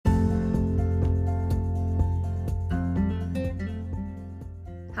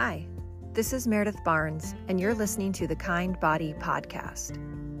Hi, this is Meredith Barnes, and you're listening to the Kind Body Podcast.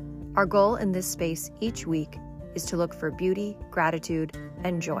 Our goal in this space each week is to look for beauty, gratitude,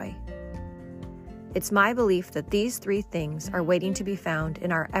 and joy. It's my belief that these three things are waiting to be found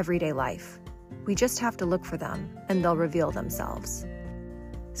in our everyday life. We just have to look for them, and they'll reveal themselves.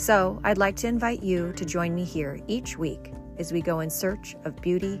 So, I'd like to invite you to join me here each week as we go in search of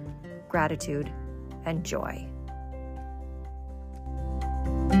beauty, gratitude, and joy.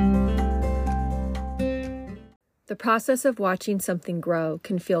 The process of watching something grow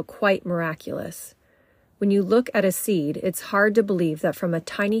can feel quite miraculous. When you look at a seed, it's hard to believe that from a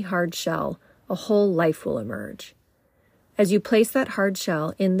tiny hard shell, a whole life will emerge. As you place that hard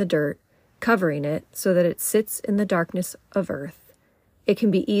shell in the dirt, covering it so that it sits in the darkness of earth, it can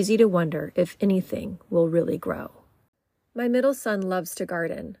be easy to wonder if anything will really grow. My middle son loves to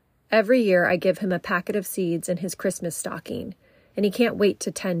garden. Every year I give him a packet of seeds in his Christmas stocking, and he can't wait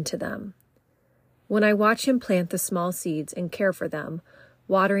to tend to them. When I watch him plant the small seeds and care for them,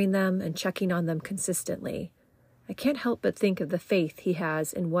 watering them and checking on them consistently, I can't help but think of the faith he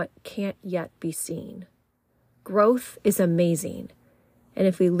has in what can't yet be seen. Growth is amazing, and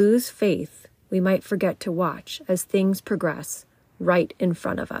if we lose faith, we might forget to watch as things progress right in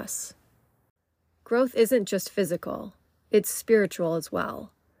front of us. Growth isn't just physical, it's spiritual as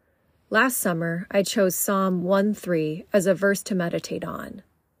well. Last summer, I chose Psalm 1:3 as a verse to meditate on.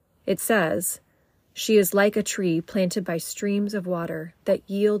 It says, "She is like a tree planted by streams of water that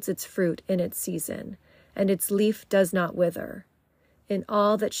yields its fruit in its season, and its leaf does not wither. In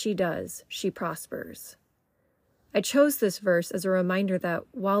all that she does, she prospers." I chose this verse as a reminder that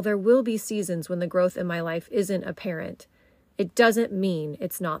while there will be seasons when the growth in my life isn't apparent, it doesn't mean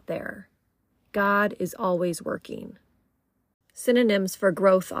it's not there. God is always working. Synonyms for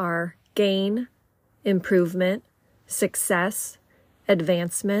growth are gain, improvement, success,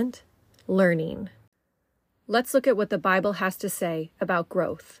 advancement, learning. Let's look at what the Bible has to say about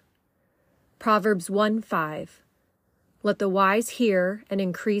growth. Proverbs 1:5. Let the wise hear and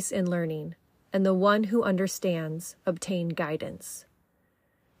increase in learning, and the one who understands obtain guidance.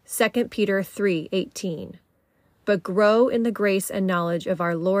 2 Peter 3:18. But grow in the grace and knowledge of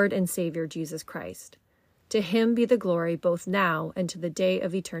our Lord and Savior Jesus Christ. To him be the glory both now and to the day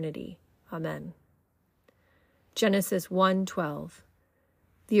of eternity. Amen. Genesis 1:12.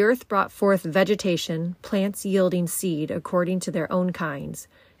 The earth brought forth vegetation, plants yielding seed according to their own kinds,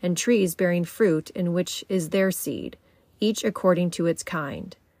 and trees bearing fruit in which is their seed, each according to its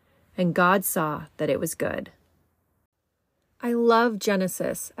kind. And God saw that it was good. I love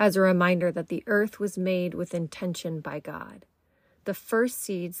Genesis as a reminder that the earth was made with intention by God. The first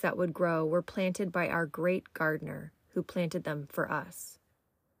seeds that would grow were planted by our great gardener, who planted them for us.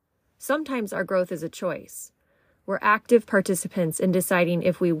 Sometimes our growth is a choice. We're active participants in deciding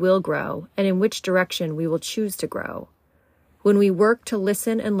if we will grow and in which direction we will choose to grow. When we work to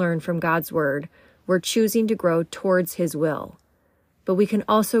listen and learn from God's word, we're choosing to grow towards his will. But we can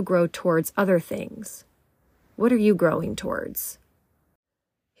also grow towards other things. What are you growing towards?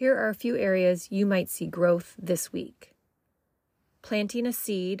 Here are a few areas you might see growth this week. Planting a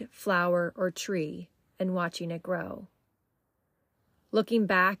seed, flower, or tree and watching it grow. Looking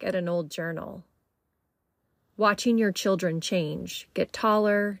back at an old journal. Watching your children change, get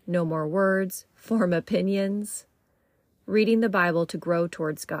taller, know more words, form opinions. Reading the Bible to grow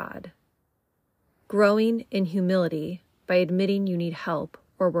towards God. Growing in humility by admitting you need help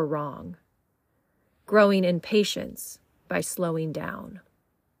or were wrong. Growing in patience by slowing down.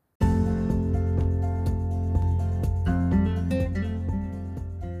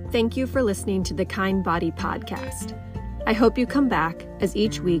 Thank you for listening to the Kind Body Podcast. I hope you come back as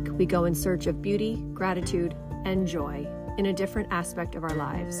each week we go in search of beauty, gratitude, and joy in a different aspect of our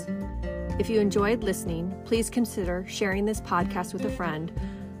lives. If you enjoyed listening, please consider sharing this podcast with a friend,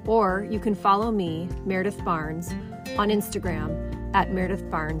 or you can follow me, Meredith Barnes, on Instagram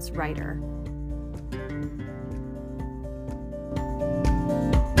 @MeredithBarnesWriter.